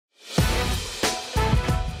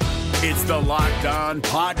It's the Locked On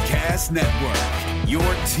Podcast Network, your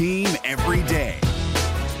team every day.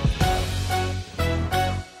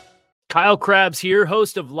 Kyle Krabs here,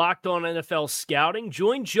 host of Locked On NFL Scouting.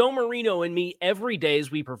 Join Joe Marino and me every day as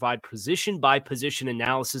we provide position-by-position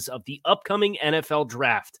analysis of the upcoming NFL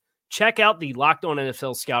Draft. Check out the Locked On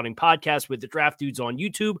NFL Scouting podcast with the Draft Dudes on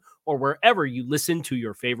YouTube or wherever you listen to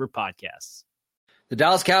your favorite podcasts. The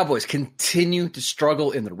Dallas Cowboys continue to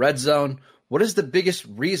struggle in the red zone. What is the biggest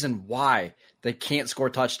reason why they can't score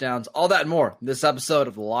touchdowns? All that and more in this episode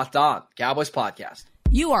of the Locked On Cowboys podcast.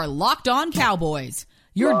 You are Locked On Cowboys,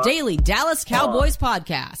 your daily Dallas Cowboys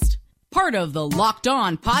podcast. Part of the Locked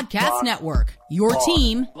On Podcast Network, your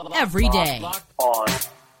team every day. Locked on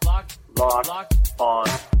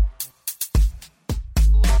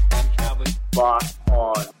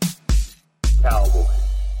Cowboys.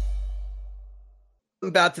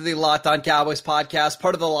 Welcome back to the Locked On Cowboys podcast,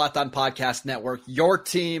 part of the Locked On Podcast Network, your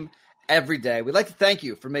team every day. We'd like to thank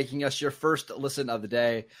you for making us your first listen of the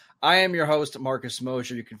day. I am your host, Marcus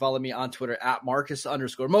Mosher. You can follow me on Twitter at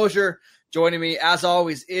Marcus_Mosher. Joining me, as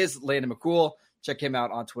always, is Landon McCool. Check him out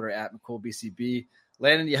on Twitter at McCoolBCB.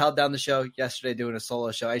 Landon, you held down the show yesterday doing a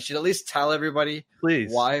solo show. I should at least tell everybody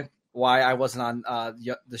please why I wasn't on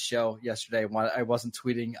the show yesterday, why I wasn't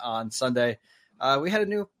tweeting on Sunday. We had a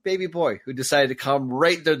new baby boy who decided to come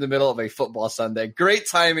right there in the middle of a football Sunday. Great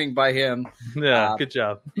timing by him. Yeah, good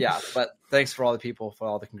job. Yeah, but thanks for all the people, for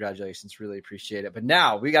all the congratulations. Really appreciate it. But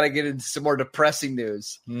now we got to get into some more depressing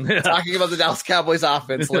news. Talking about the Dallas Cowboys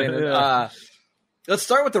offense, Landon. Let's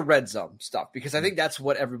start with the red zone stuff, because I think that's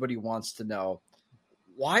what everybody wants to know.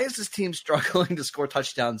 Why is this team struggling to score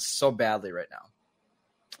touchdowns so badly right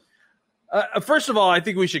now? First of all, I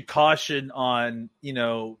think we should caution on,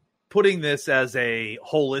 putting this as a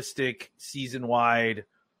holistic, season-wide,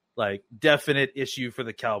 definite issue for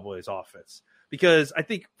the Cowboys offense. Because I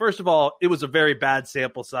think, first of all, it was a very bad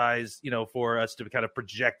sample size, for us to kind of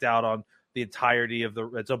project out on the entirety of the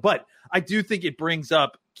red zone. But I do think it brings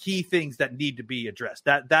up key things that need to be addressed.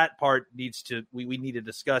 That part needs to, we need to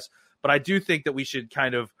discuss. But I do think that we should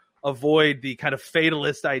kind of avoid the kind of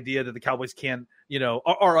fatalist idea that the Cowboys can,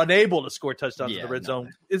 are unable to score touchdowns in the red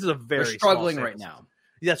zone. This is a very struggling right now.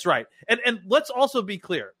 That's right. And let's also be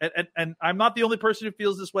clear. And I'm not the only person who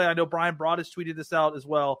feels this way. I know Brian Broad has tweeted this out as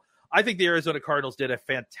well. I think the Arizona Cardinals did a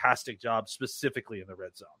fantastic job specifically in the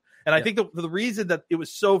red zone. And I think the reason that it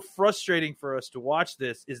was so frustrating for us to watch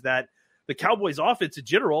this is that the Cowboys offense in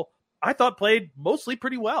general, I thought played mostly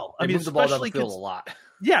pretty well. They moved the ball down the field a lot.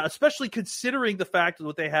 Yeah, especially considering the fact of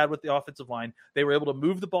what they had with the offensive line. They were able to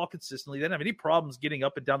move the ball consistently. They didn't have any problems getting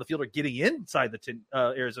up and down the field or getting inside the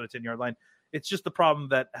Arizona 10-yard line. It's just the problem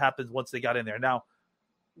that happens once they got in there. Now,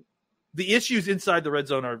 the issues inside the red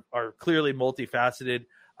zone are clearly multifaceted.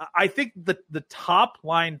 I think the top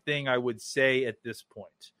line thing I would say at this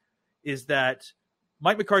point is that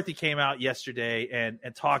Mike McCarthy came out yesterday and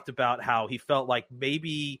talked about how he felt like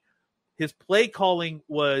maybe his play calling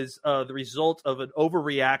was the result of an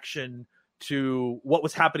overreaction to what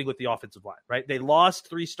was happening with the offensive line, right? They lost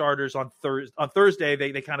 3 starters on Thursday.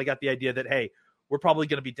 They kind of got the idea that, hey, we're probably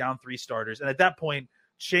going to be down 3 starters. And at that point,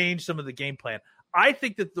 change some of the game plan. I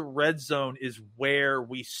think that the red zone is where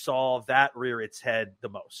we saw that rear its head the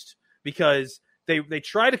most, because they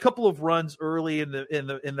tried a couple of runs early in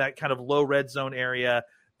that kind of low red zone area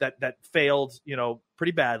that failed,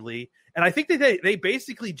 pretty badly. And I think they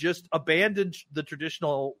basically just abandoned the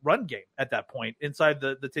traditional run game at that point inside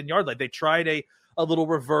the 10-yard line. They tried a little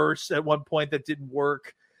reverse at one point that didn't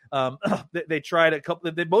work. They tried a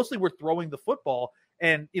couple. They mostly were throwing the football,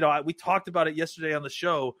 and we talked about it yesterday on the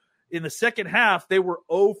show. In the second half, they were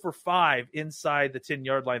 0 for 5 inside the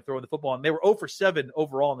 10-yard line throwing the football, and they were 0 for 7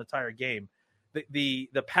 overall in the entire game. The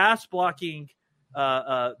pass blocking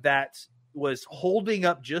that was holding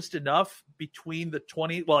up just enough between the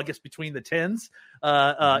 20, well, I guess between the 10s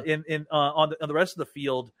on the rest of the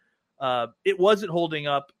field, it wasn't holding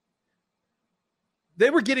up. They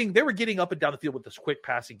were getting up and down the field with this quick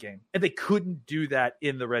passing game, and they couldn't do that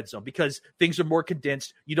in the red zone because things are more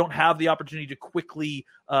condensed. You don't have the opportunity to quickly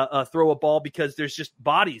throw a ball because there's just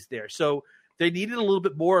bodies there. So they needed a little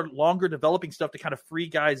bit more longer developing stuff to kind of free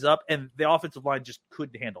guys up, and the offensive line just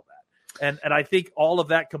couldn't handle that. And I think all of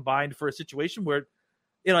that combined for a situation where,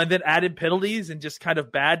 and then added penalties and just kind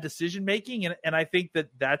of bad decision making, and I think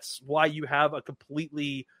that's why you have a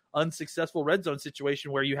completely unsuccessful red zone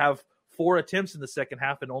situation where you have 4 attempts in the second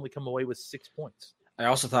half and only come away with 6 points. I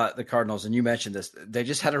also thought the Cardinals, and you mentioned this, they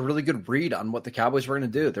just had a really good read on what the Cowboys were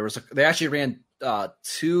going to do. They actually ran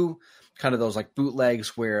 2 kind of those like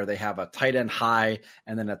bootlegs where they have a tight end high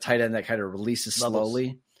and then a tight end that kind of releases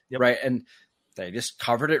slowly, right? And They just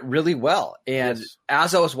covered it really well. And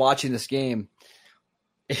as I was watching this game,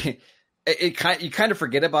 you kind of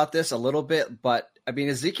forget about this a little bit, but I mean,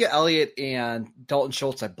 Ezekiel Elliott and Dalton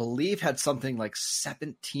Schultz, I believe, had something like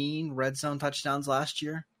 17 red zone touchdowns last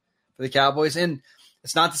year for the Cowboys. And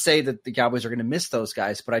it's not to say that the Cowboys are going to miss those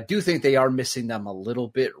guys, but I do think they are missing them a little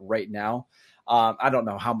bit right now. I don't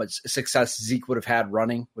know how much success Zeke would have had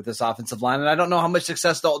running with this offensive line, and I don't know how much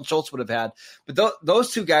success Dalton Schultz would have had. But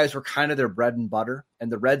those two guys were kind of their bread and butter in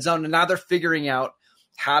the red zone, and now they're figuring out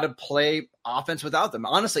how to play offense without them.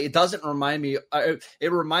 Honestly, it doesn't remind me.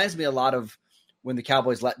 It reminds me a lot of when the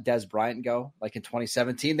Cowboys let Dez Bryant go, like in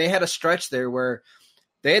 2017. They had a stretch there where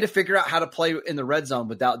they had to figure out how to play in the red zone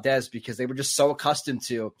without Dez because they were just so accustomed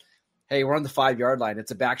to, hey, we're on the 5-yard line.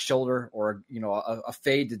 It's a back shoulder or a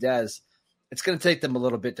fade to Dez. It's going to take them a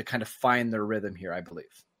little bit to kind of find their rhythm here, I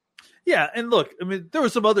believe. Yeah, and look, I mean, there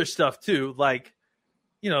was some other stuff too. Like,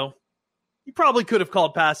 you probably could have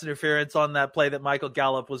called pass interference on that play that Michael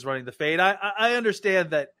Gallup was running the fade. I understand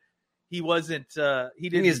that he wasn't. He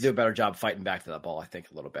needs to do a better job fighting back to that ball, I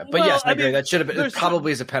think, a little bit. But yes, I agree. That should have been. It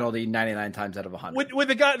probably is a penalty 99 times out of 100. When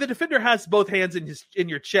the defender has both hands in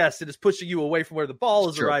your chest and is pushing you away from where the ball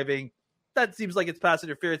is arriving, that seems like it's pass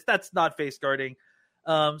interference. That's not face guarding.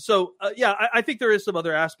 I think there is some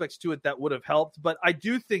other aspects to it that would have helped, but I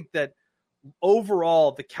do think that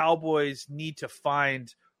overall the Cowboys need to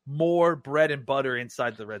find more bread and butter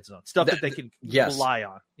inside the red zone, stuff that they can rely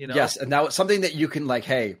on. Yes, and now it's something that you can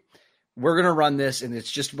hey, we're going to run this, and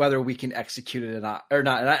it's just whether we can execute it or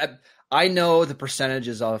not. And I know the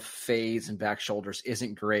percentages of fades and back shoulders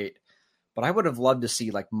isn't great, but I would have loved to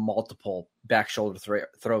see multiple back shoulder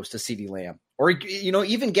throws to CeeDee Lamb. Or,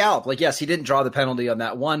 even Gallup. Yes, he didn't draw the penalty on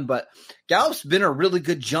that one, but Gallup's been a really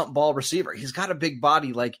good jump ball receiver. He's got a big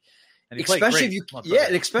body. Especially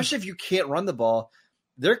if you can't run the ball,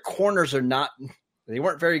 their corners they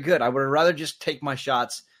weren't very good. I would rather just take my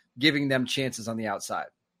shots, giving them chances on the outside.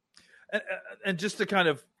 And just to kind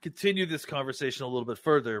of continue this conversation a little bit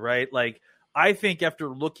further, right? I think after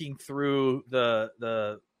looking through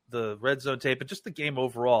the red zone tape and just the game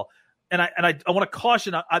overall, and I want to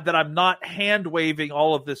caution that I'm not hand waving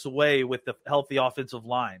all of this away with the healthy offensive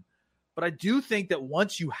line, but I do think that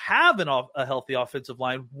once you have a healthy offensive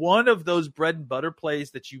line, one of those bread and butter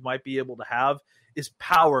plays that you might be able to have is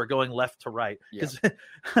power going left to right. Because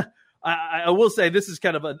I will say this is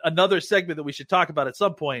kind of another segment that we should talk about at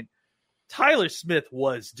some point. Tyler Smith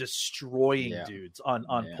was destroying dudes on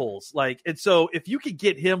pulls. And so if you could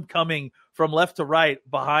get him coming from left to right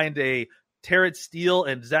behind a Terrence Steele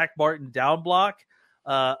and Zach Martin down block,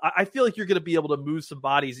 I feel like you're going to be able to move some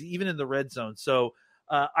bodies even in the red zone. So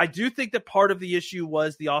I do think that part of the issue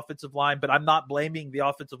was the offensive line, but I'm not blaming the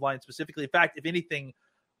offensive line specifically. In fact, if anything,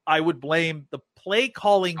 I would blame the play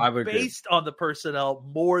calling based on the personnel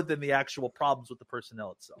more than the actual problems with the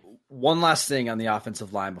personnel itself. One last thing on the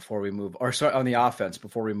offensive line before we move, on the offense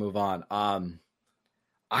before we move on.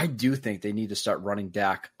 I do think they need to start running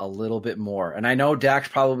Dak a little bit more. And I know Dak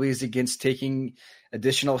probably is against taking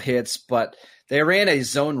additional hits, but they ran a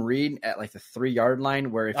zone read at the 3-yard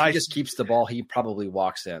line where if he just keeps the ball, he probably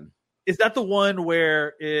walks in. Is that the one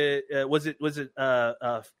where was it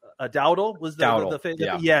Dowdle? Was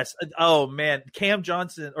the yes. Oh man, Cam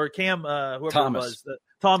Johnson or Cam whoever Thomas. It was,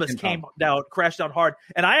 Thomas came down, crashed down hard,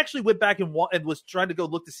 and I actually went back and was trying to go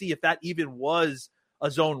look to see if that even was a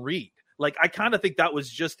zone read. I kind of think that was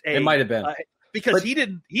just it might have been because he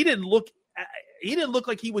didn't look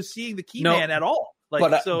like he was seeing the key man at all.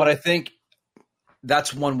 But I think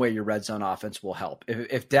that's one way your red zone offense will help.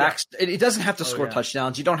 If Dak's, it doesn't have to score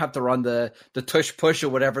touchdowns. You don't have to run the tush push or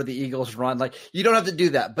whatever the Eagles run. You don't have to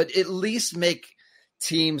do that, but at least make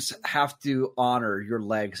teams have to honor your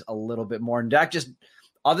legs a little bit more. And Dak just,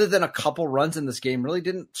 other than a couple runs in this game, really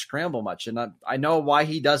didn't scramble much. And I know why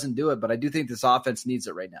he doesn't do it, but I do think this offense needs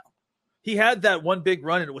it right now. He had that one big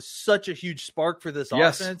run, and it was such a huge spark for this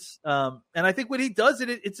offense. And I think when he does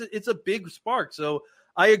it, it's a big spark. So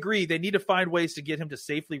I agree. They need to find ways to get him to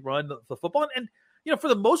safely run the football. And for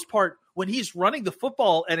the most part, when he's running the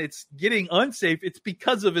football and it's getting unsafe, it's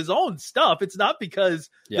because of his own stuff. It's not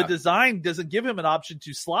because the design doesn't give him an option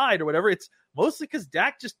to slide or whatever. It's mostly because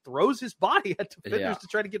Dak just throws his body at defenders to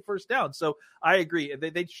try to get first down. So I agree.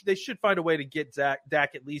 They should find a way to get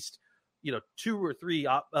Dak at least 2 or 3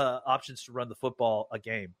 options to run the football a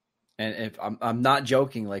game. And if I'm not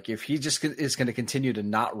joking, if he just is going to continue to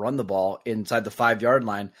not run the ball inside the 5-yard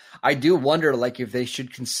line, I do wonder if they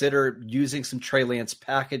should consider using some Trey Lance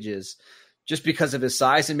packages just because of his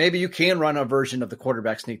size. And maybe you can run a version of the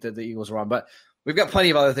quarterback sneak that the Eagles run, but we've got plenty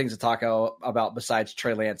of other things to talk about besides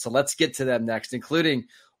Trey Lance. So let's get to them next, including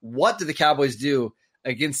What do the Cowboys do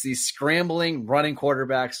against these scrambling running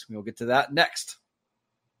quarterbacks? We'll get to that next.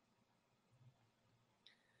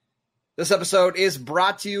 This episode is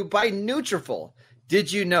brought to you by Nutrafol.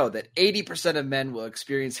 Did you know that 80% of men will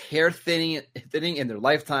experience hair thinning in their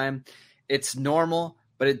lifetime? It's normal,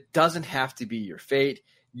 but it doesn't have to be your fate.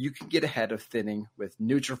 You can get ahead of thinning with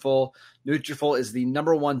Nutrafol. Nutrafol is the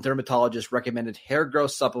 #1 dermatologist recommended hair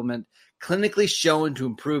growth supplement, clinically shown to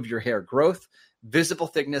improve your hair growth, visible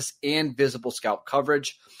thickness, and visible scalp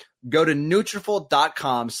coverage. Go to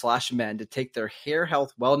Nutrafol.com/men to take their hair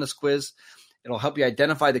health wellness quiz. It'll help you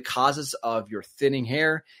identify the causes of your thinning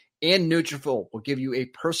hair, and Nutrafol will give you a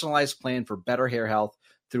personalized plan for better hair health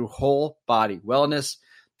through whole body wellness.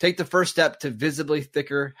 Take the first step to visibly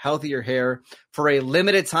thicker, healthier hair. For a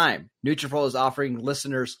limited time, Nutrafol is offering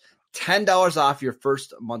listeners $10 off your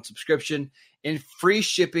first month subscription and free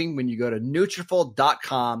shipping when you go to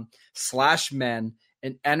Nutrafol.com/men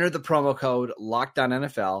and enter the promo code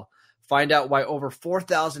LOCKDOWNNFL. Find out why over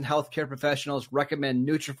 4,000 healthcare professionals recommend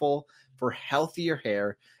Nutrafol for healthier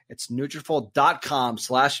hair. It's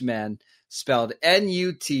Nutrafol.com/men, spelled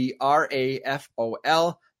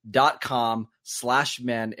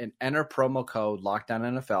Nutrafol.com/men, and enter promo code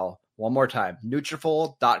LOCKDOWNNFL. One more time,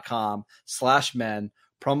 Nutrafol.com/men,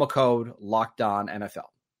 promo code LOCKDOWNNFL.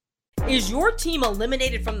 Is your team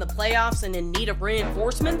eliminated from the playoffs and in need of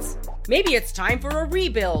reinforcements? Maybe it's time for a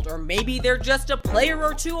rebuild, or maybe they're just a player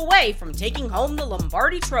or two away from taking home the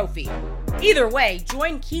Lombardi Trophy. Either way,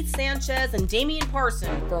 join Keith Sanchez and Damian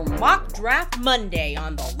Parson for Mock Draft Monday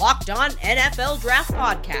on the Locked On NFL Draft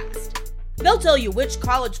Podcast. They'll tell you which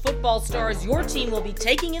college football stars your team will be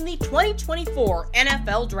taking in the 2024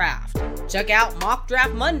 NFL Draft. Check out Mock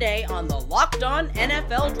Draft Monday on the Locked On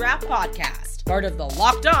NFL Draft Podcast, part of the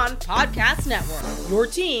Locked On Podcast Network, your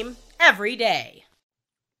team every day.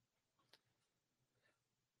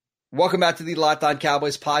 Welcome back to the Locked On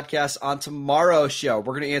Cowboys podcast. On tomorrow's show,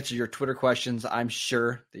 we're going to answer your Twitter questions. I'm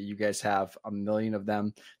sure that you guys have a million of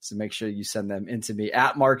them, so make sure you send them into me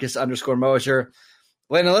at Marcus_Mosher.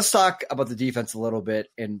 Landon, let's talk about the defense a little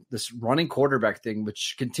bit and this running quarterback thing,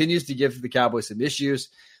 which continues to give the Cowboys some issues.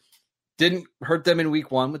 Didn't hurt them in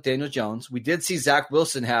week 1 with Daniel Jones. We did see Zach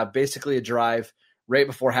Wilson have basically a drive right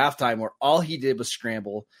before halftime where all he did was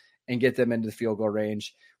scramble and get them into the field goal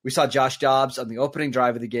range. We saw Josh Dobbs on the opening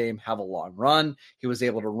drive of the game have a long run. He was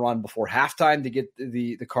able to run before halftime to get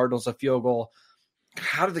the Cardinals a field goal.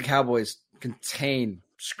 How did the Cowboys contain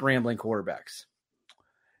scrambling quarterbacks?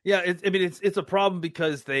 Yeah, it's a problem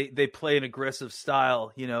because they play an aggressive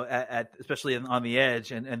style, at especially on the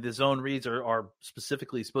edge, and the zone reads are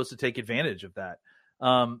specifically supposed to take advantage of that.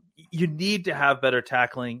 You need to have better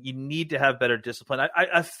tackling. You need to have better discipline.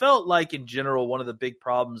 I felt like in general one of the big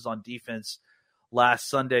problems on defense last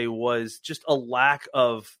Sunday was just a lack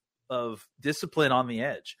of discipline on the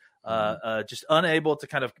edge, just unable to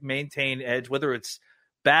kind of maintain edge, whether it's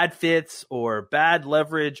bad fits or bad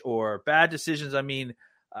leverage or bad decisions. I mean,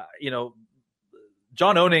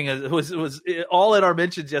 John Owning was all in our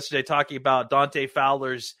mentions yesterday talking about Dante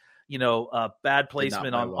Fowler's, bad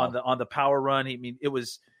placement on the power run. I mean, it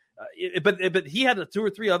was, but he had 2 or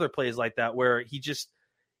 3 other plays like that where he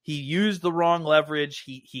used the wrong leverage.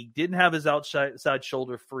 He didn't have his outside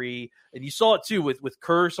shoulder free, and you saw it too with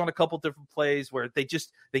Curse on a couple different plays where they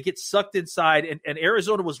get sucked inside, and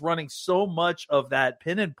Arizona was running so much of that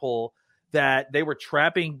pin and pull that they were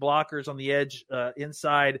trapping blockers on the edge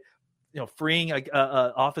inside, freeing a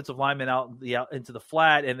offensive lineman out into the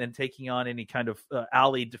flat, and then taking on any kind of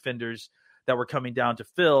alley defenders that were coming down to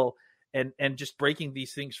fill, and just breaking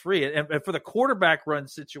these things free. And for the quarterback run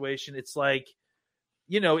situation, it's like,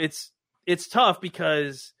 it's tough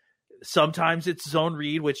because sometimes it's zone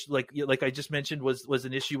read, which like I just mentioned was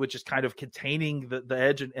an issue with just kind of containing the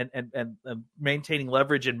edge and maintaining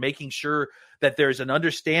leverage and making sure that there's an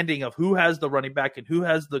understanding of who has the running back and who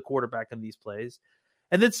has the quarterback in these plays.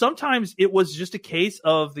 And then sometimes it was just a case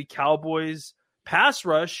of the Cowboys pass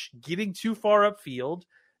rush getting too far upfield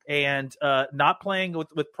and not playing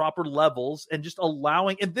with proper levels and just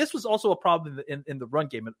allowing, and this was also a problem in the run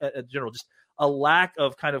game in general, just a lack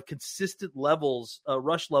of kind of consistent levels,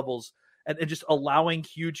 rush levels, and just allowing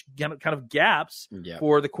huge kind of gaps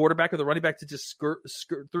for the quarterback or the running back to just skirt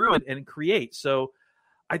through and create. So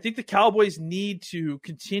I think the Cowboys need to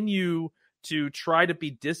continue to try to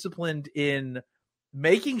be disciplined in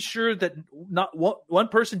making sure that not one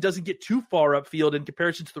person doesn't get too far upfield in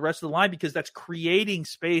comparison to the rest of the line, because that's creating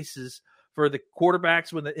spaces for the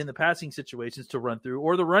quarterbacks in the passing situations to run through,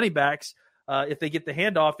 or the running backs if they get the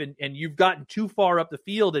handoff and you've gotten too far up the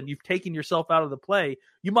field and you've taken yourself out of the play,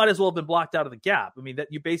 you might as well have been blocked out of the gap. I mean, that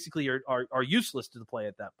you basically are useless to the play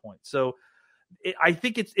at that point. So I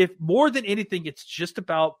think if more than anything, it's just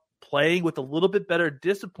about playing with a little bit better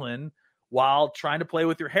discipline while trying to play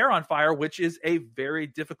with your hair on fire, which is a very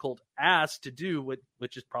difficult ask to do,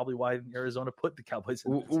 which is probably why Arizona put the Cowboys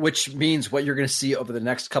in. Which means what you're going to see over the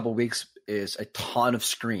next couple of weeks is a ton of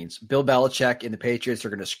screens. Bill Belichick and the Patriots are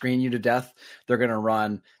going to screen you to death. They're going to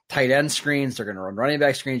run tight end screens. They're going to run running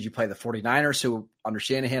back screens. You play the 49ers, who under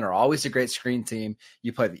Shanahan are always a great screen team.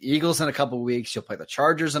 You play the Eagles in a couple of weeks. You'll play the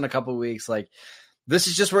Chargers in a couple of weeks. Like, this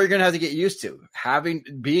is just where you're going to have to get used to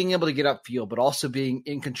being able to get upfield, but also being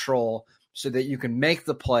in control so that you can make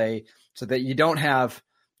the play, so that you don't have,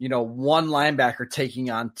 one linebacker taking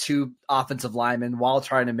on two offensive linemen while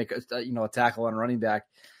trying to make a tackle on a running back.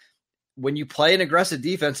 When you play an aggressive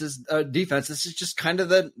defense, this is just kind of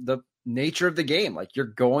the nature of the game. Like, you're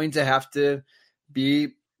going to have to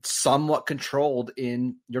be somewhat controlled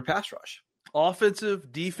in your pass rush. Offensive,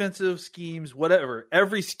 defensive schemes, whatever.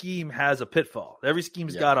 Every scheme has a pitfall. Every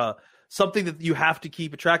scheme's got something that you have to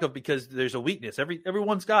keep a track of because there's a weakness.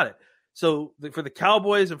 Everyone's got it. So for the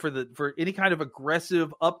Cowboys and for any kind of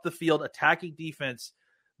aggressive up the field attacking defense,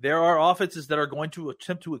 there are offenses that are going to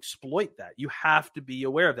attempt to exploit that. You have to be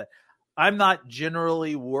aware of that. I'm not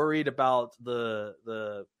generally worried about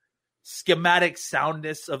the schematic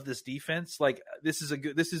soundness of this defense. Like, this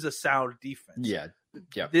is a sound defense. Yeah.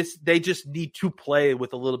 They just need to play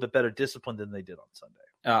with a little bit better discipline than they did on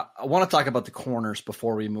Sunday. I want to talk about the corners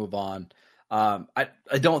before we move on. I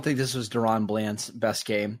don't think this was Deron Bland's best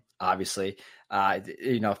game. Obviously,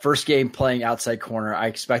 first game playing outside corner, I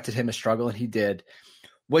expected him to struggle, and he did.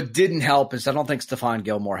 What didn't help is I don't think Stephon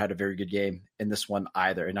Gilmore had a very good game in this one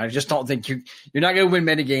either. And I just don't think you're not going to win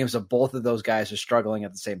many games if both of those guys are struggling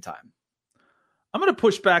at the same time. I'm going to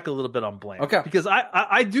push back a little bit on Bland. Okay. Because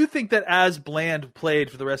I do think that as Bland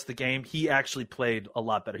played for the rest of the game, he actually played a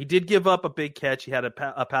lot better. He did give up a big catch. He had a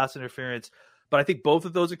pass interference, but I think both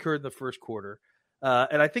of those occurred in the first quarter.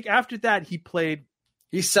 And I think after that,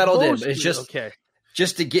 he settled in. It's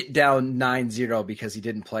just to get down 9-0 because he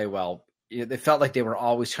didn't play well. They felt like they were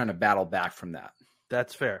always trying to battle back from that.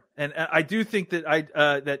 That's fair. And I do think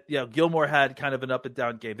that Gilmore had kind of an up and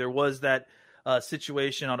down game. There was that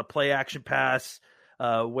situation on a play action pass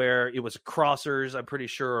where it was crossers, I'm pretty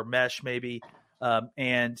sure, or mesh maybe.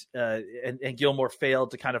 And Gilmore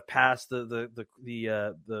failed to kind of pass or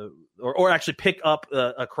actually pick up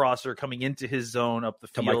a crosser coming into his zone up the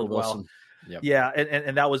field. Michael Wilson. Yep. Yeah,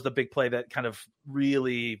 and that was the big play that kind of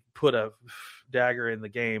really put a dagger in the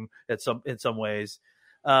game in some ways.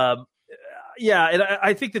 And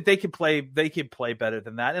I think that they can play better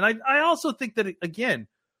than that. And I also think that, again,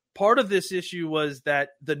 part of this issue was that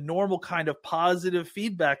the normal kind of positive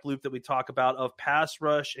feedback loop that we talk about of pass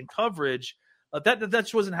rush and coverage, that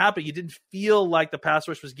just wasn't happening. You didn't feel like the pass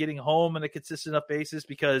rush was getting home on a consistent enough basis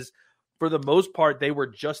because for the most part, they were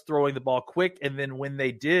just throwing the ball quick. And then when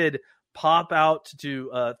they did pop out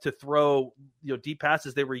to throw deep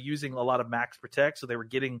passes, they were using a lot of max protect, so they were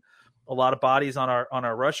getting a lot of bodies on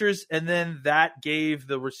our rushers, and then that gave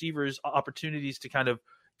the receivers opportunities to kind of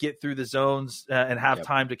get through the zones and have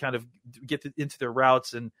time to kind of get into their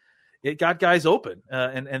routes, and it got guys open,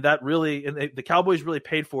 and that really, and the Cowboys really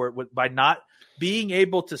paid for it by not being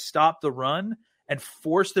able to stop the run and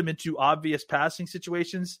force them into obvious passing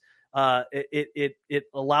situations. It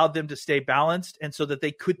allowed them to stay balanced, and so that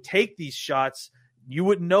they could take these shots. You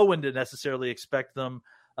wouldn't know when to necessarily expect them,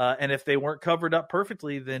 and if they weren't covered up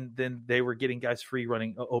perfectly, then they were getting guys free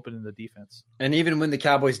running open in the defense. And even when the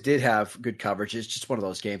Cowboys did have good coverage, it's just one of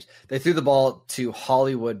those games. They threw the ball to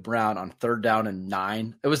Hollywood Brown on 3rd down and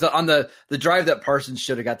 9. It was on the drive that Parsons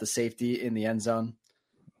should have got the safety in the end zone,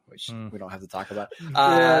 which we don't have to talk about.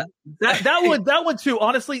 That one too.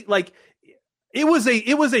 Honestly, like. It was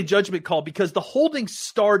a judgment call because the holding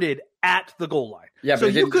started at the goal line. Yeah,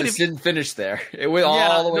 but it didn't finish there. It went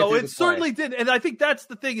all the way through the play. Certainly did. And I think that's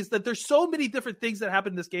the thing, is that there's so many different things that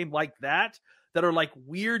happen in this game like that are like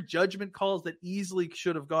weird judgment calls that easily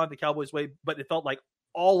should have gone the Cowboys' way, but it felt like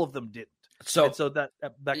all of them didn't. So that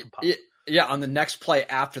can pop. Yeah, on the next play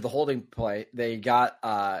after the holding play, they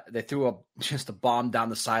threw just a bomb down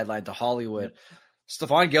the sideline to Hollywood. Yep.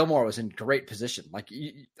 Stephon Gilmore was in great position.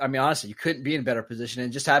 Honestly, you couldn't be in better position. It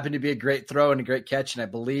just happened to be a great throw and a great catch. And I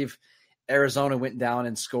believe Arizona went down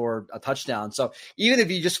and scored a touchdown. So even if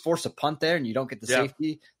you just force a punt there and you don't get the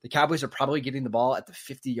safety, the Cowboys are probably getting the ball at the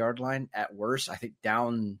 50-yard line at worst. I think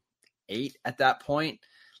down 8 at that point.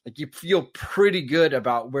 like you feel pretty good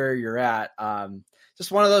about where you're at.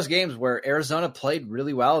 Just one of those games where Arizona played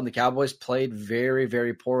really well and the Cowboys played very,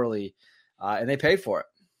 very poorly, and they paid for it.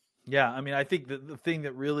 Yeah, I mean, I think the thing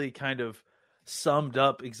that really kind of summed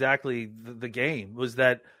up exactly the game was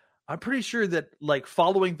that I'm pretty sure that, like,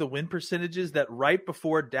 following the win percentages, that right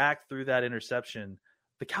before Dak threw that interception,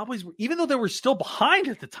 the Cowboys, even though they were still behind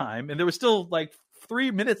at the time and there was still like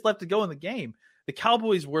 3 minutes left to go in the game, the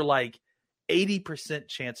Cowboys were like 80%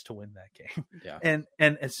 chance to win that game. Yeah.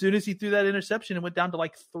 And as soon as he threw that interception, it went down to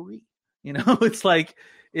like 3. It's like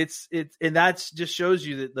it's and that's just shows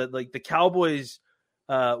you that like the Cowboys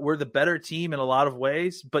were the better team in a lot of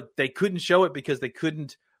ways, but they couldn't show it because they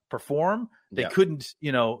couldn't perform. They couldn't,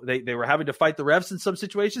 they were having to fight the refs in some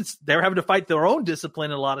situations. They were having to fight their own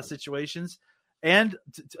discipline in a lot of situations. And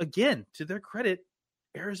again, to their credit,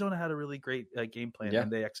 Arizona had a really great game plan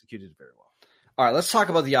and they executed it very well. All right, let's talk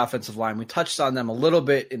about the offensive line. We touched on them a little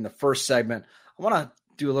bit in the first segment. I want to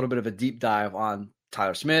do a little bit of a deep dive on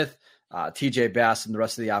Tyler Smith, TJ Bass, and the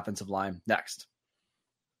rest of the offensive line next.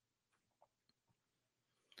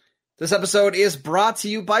 This episode is brought to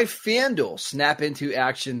you by FanDuel. Snap into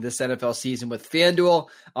action this NFL season with FanDuel,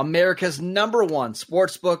 America's #1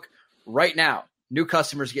 sportsbook. Right now, new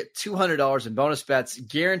customers get $200 in bonus bets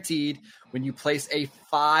guaranteed when you place a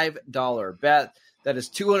 $5 bet. That is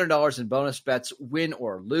 $200 in bonus bets, win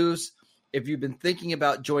or lose. If you've been thinking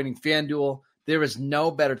about joining FanDuel, there is no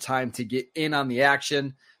better time to get in on the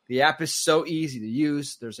action. The app is so easy to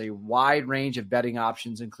use. There's a wide range of betting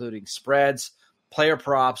options, including spreads, player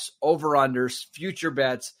props, over-unders, future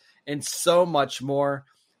bets, and so much more.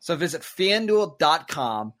 So visit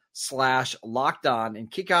FanDuel.com/lockedon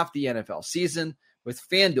and kick off the NFL season with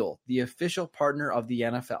FanDuel, the official partner of the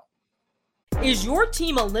NFL. Is your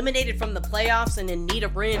team eliminated from the playoffs and in need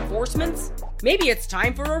of reinforcements? Maybe it's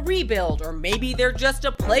time for a rebuild, or maybe they're just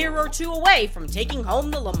a player or two away from taking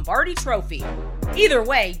home the Lombardi Trophy. Either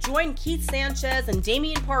way, join Keith Sanchez and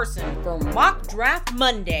Damian Parson for Mock Draft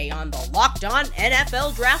Monday on the Locked On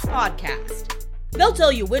NFL Draft Podcast. They'll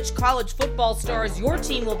tell you which college football stars your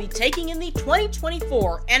team will be taking in the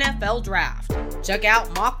 2024 NFL Draft. Check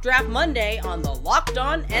out Mock Draft Monday on the Locked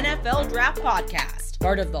On NFL Draft Podcast,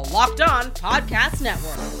 part of the Locked On Podcast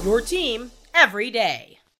Network, your team every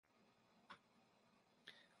day.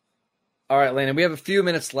 All right, Landon, we have a few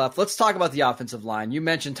minutes left. Let's talk about the offensive line. You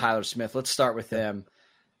mentioned Tyler Smith. Let's start with him.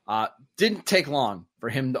 Didn't take long for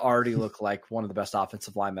him to already look like one of the best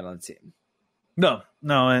offensive linemen on the team. No,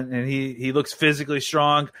 and he looks physically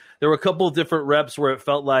strong. There were a couple of different reps where it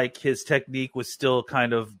felt like his technique was still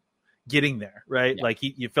kind of getting there, right? Yeah. Like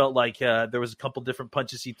you felt like there was a couple different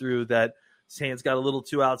punches he threw that his hands got a little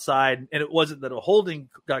too outside, and it wasn't that a holding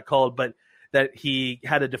got called, but that he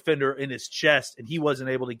had a defender in his chest and he wasn't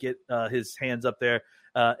able to get his hands up there,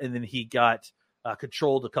 and then he got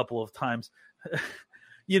controlled a couple of times.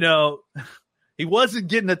 He wasn't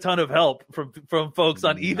getting a ton of help from folks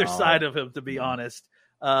on either side of him, to be honest.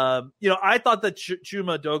 I thought that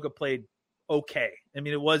Chuma Doga played okay. I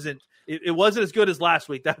mean, it wasn't as good as last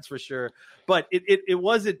week, that's for sure. But it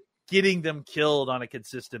wasn't getting them killed on a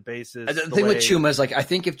consistent basis. The thing with Chuma is, like, I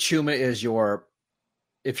think if Chuma is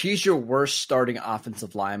if he's your worst starting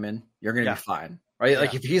offensive lineman, you're going to be fine. Right? Yeah.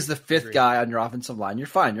 Like, if he's the fifth guy on your offensive line, you're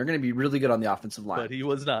fine. You're going to be really good on the offensive line. But he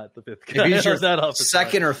was not the fifth guy. If he's your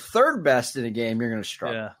second or third best in a game, you're going to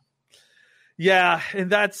struggle. Yeah,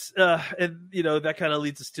 and that's that kind of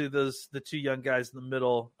leads us to the two young guys in the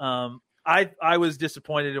middle. I was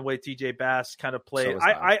disappointed in the way TJ Bass kind of played. So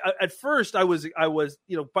I at first I was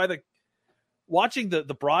by the watching the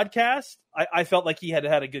broadcast, I felt like he had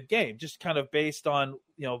a good game, just kind of based on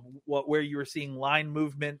where you were seeing line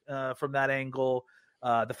movement from that angle,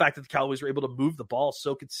 the fact that the Cowboys were able to move the ball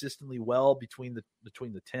so consistently well between the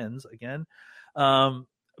tens again.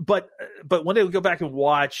 But when they would go back and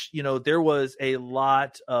watch, there was a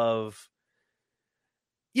lot of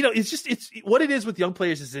it's what it is with young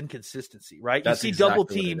players is inconsistency, right? That's you see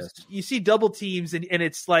double teams, and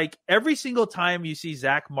it's like every single time you see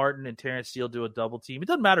Zach Martin and Terrence Steele do a double team, it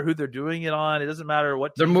doesn't matter who they're doing it on. It doesn't matter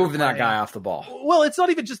what they're moving that guy off the ball. Well, it's not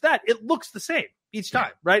even just that. It looks the same each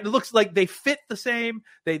time, right? It looks like they fit the same.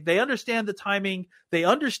 They understand the timing. They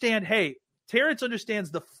understand, hey, Terrence understands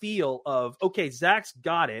the feel of, okay, Zach's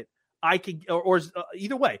got it. I can, or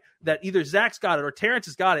either way, that either Zach's got it or Terrence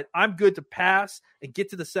has got it. I'm good to pass and get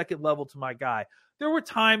to the second level to my guy. There were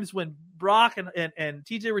times when Brock and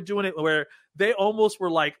TJ were doing it where they almost were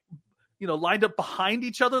like, lined up behind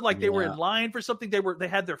each other, like they were in line for something. They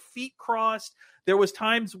had their feet crossed. There was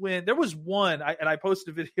times when there was one, and I posted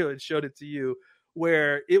a video and showed it to you,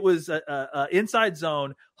 where it was a inside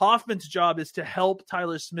zone. Hoffman's job is to help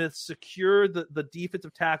Tyler Smith secure the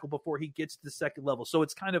defensive tackle before he gets to the second level. So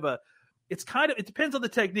it depends on the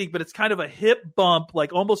technique, but it's kind of a hip bump,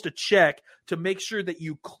 like almost a check to make sure that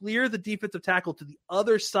you clear the defensive tackle to the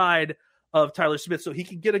other side of Tyler Smith so he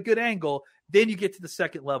can get a good angle. Then you get to the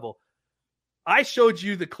second level. I showed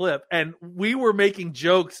you the clip, and we were making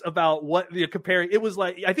jokes about what you're comparing. It was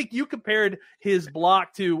like, I think you compared his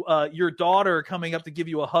block to your daughter coming up to give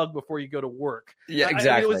you a hug before you go to work. Yeah,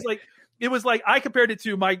 exactly. It was like I compared it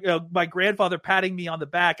to my grandfather patting me on the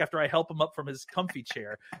back after I help him up from his comfy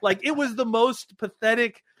chair. Like, it was the most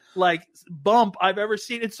pathetic like bump I've ever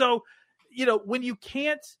seen. And so, when you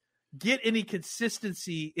can't get any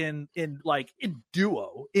consistency in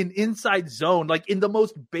duo, in inside zone, like in the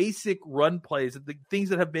most basic run plays, the things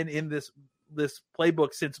that have been in this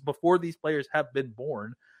playbook since before these players have been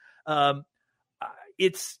born,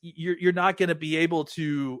 you're not going to be able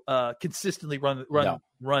to consistently run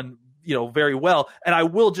very well. And I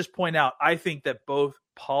will just point out, I think that both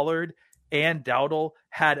Pollard and Dowdle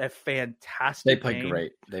had a fantastic They played game.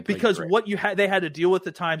 great. What they had to deal with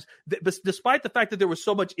at times, despite the fact that there was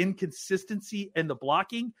so much inconsistency in the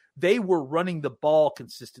blocking, they were running the ball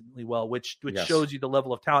consistently well, which Yes. shows you the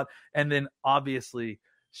level of talent. And then obviously,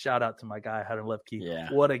 shout out to my guy Hunter Lepke. Yeah.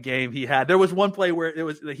 What a game he had. There was one play where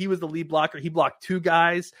he was the lead blocker. He blocked two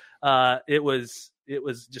guys. It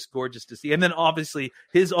was just gorgeous to see. And then obviously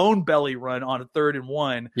his own belly run on a 3rd and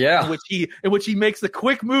 1, Yeah. in which he makes the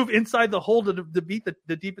quick move inside the hole to beat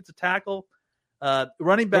the defensive tackle.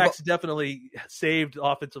 Running backs definitely saved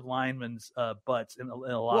offensive linemen's butts in a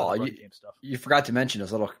lot of run game stuff. You forgot to mention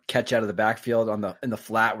his little catch out of the backfield in the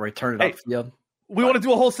flat where he turned it upfield. We want to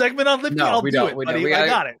do a whole segment on Lipke? No, I'll we do don't. it, We buddy. don't. I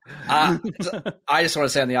got it. I just want to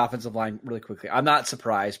say on the offensive line really quickly, I'm not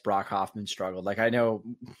surprised Brock Hoffman struggled. Like, I know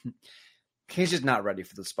he's just not ready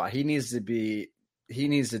for the spot. He needs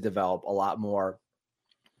to develop a lot more.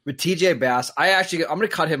 With TJ Bass, I'm going to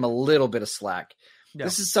cut him a little bit of slack. Yeah.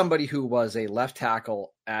 This is somebody who was a left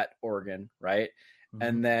tackle at Oregon, right? Mm-hmm.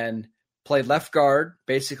 And then played left guard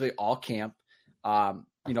basically all camp.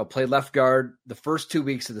 Played left guard the first 2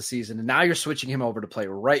 weeks of the season, and now you're switching him over to play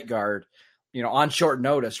right guard, on short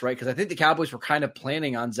notice, right? Because I think the Cowboys were kind of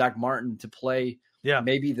planning on Zach Martin to play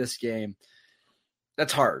maybe this game.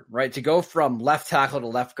 That's hard, right? To go from left tackle to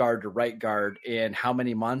left guard to right guard in how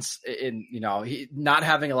many months? He not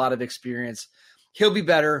having a lot of experience. He'll be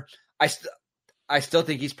better. I still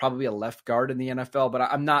think he's probably a left guard in the NFL, but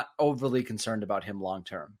I'm not overly concerned about him long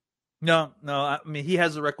term. No. I mean, he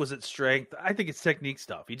has the requisite strength. I think it's technique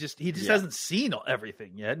stuff. He just hasn't seen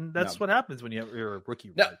everything yet, and that's what happens when you're a rookie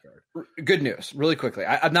right guard. Good news, really quickly.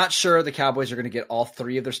 I'm not sure the Cowboys are going to get all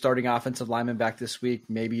three of their starting offensive linemen back this week.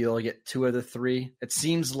 Maybe you'll get two of the three. It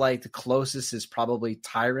seems like the closest is probably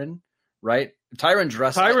Tyron, right?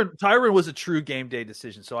 Tyron was a true game day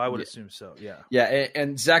decision, so I would assume so. Yeah. Yeah,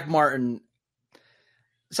 and Zach Martin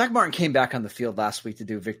came back on the field last week to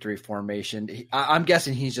do victory formation. I'm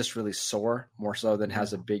guessing he's just really sore, more so than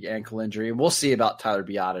has a big ankle injury. And we'll see about Tyler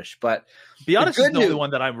Biadasz. But Biadasz is the only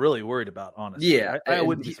one that I'm really worried about, honestly. Yeah. I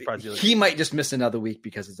wouldn't be surprised. He might just miss another week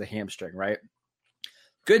because it's a hamstring, right?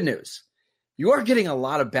 Good news. You are getting a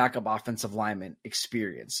lot of backup offensive lineman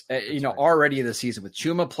experience, already this season with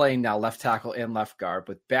Chuma playing now left tackle and left guard,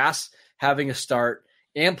 with Bass having a start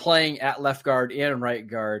and playing at left guard and right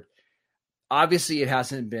guard. Obviously, it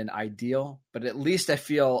hasn't been ideal, but at least I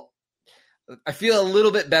feel a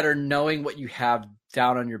little bit better knowing what you have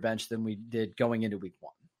down on your bench than we did going into week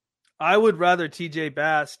 1. I would rather TJ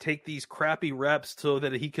Bass take these crappy reps so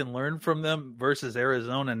that he can learn from them versus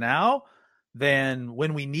Arizona now than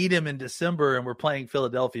when we need him in December and we're playing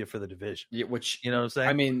Philadelphia for the division. Yeah, which, you know what I'm saying?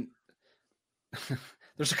 I mean,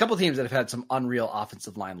 there's a couple teams that have had some unreal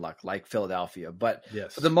offensive line luck, like Philadelphia. But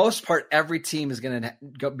for the most part, every team is going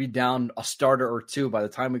to be down a starter or two by the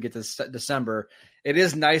time we get to December. It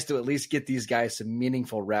is nice to at least get these guys some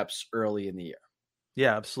meaningful reps early in the year.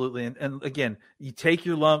 Yeah, absolutely. And again, you take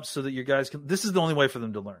your lumps so that your guys can – this is the only way for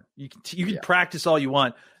them to learn. You can practice all you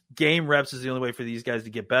want. Game reps is the only way for these guys to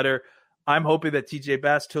get better. I'm hoping that TJ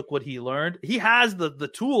Bass took what he learned. He has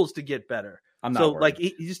the tools to get better.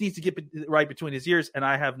 He just needs to get right between his ears, and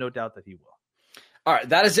I have no doubt that he will. All right,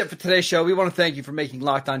 that is it for today's show. We want to thank you for making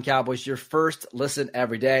Locked On Cowboys your first listen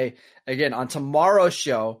every day. Again, on tomorrow's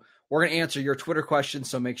show, we're going to answer your Twitter questions,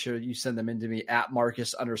 so make sure you send them in to me at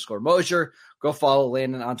Marcus_Mosier. Go follow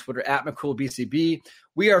Landon on Twitter at McCoolBCB.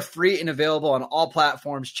 We are free and available on all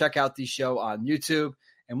platforms. Check out the show on YouTube,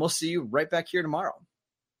 and we'll see you right back here tomorrow.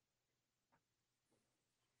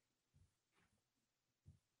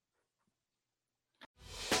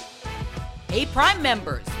 Hey, Prime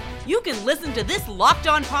members, you can listen to this Locked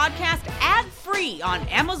On podcast ad-free on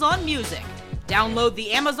Amazon Music. Download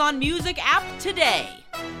the Amazon Music app today.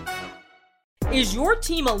 Is your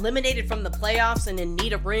team eliminated from the playoffs and in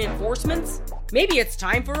need of reinforcements? Maybe it's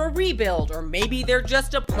time for a rebuild, or maybe they're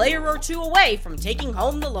just a player or two away from taking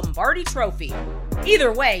home the Lombardi Trophy.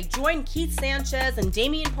 Either way, join Keith Sanchez and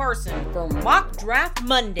Damian Parson for Mock Draft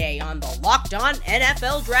Monday on the Locked On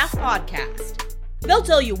NFL Draft Podcast. They'll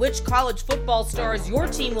tell you which college football stars your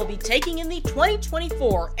team will be taking in the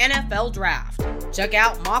 2024 NFL Draft. Check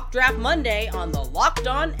out Mock Draft Monday on the Locked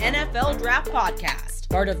On NFL Draft Podcast,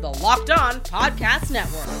 part of the Locked On Podcast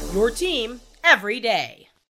Network, your team every day.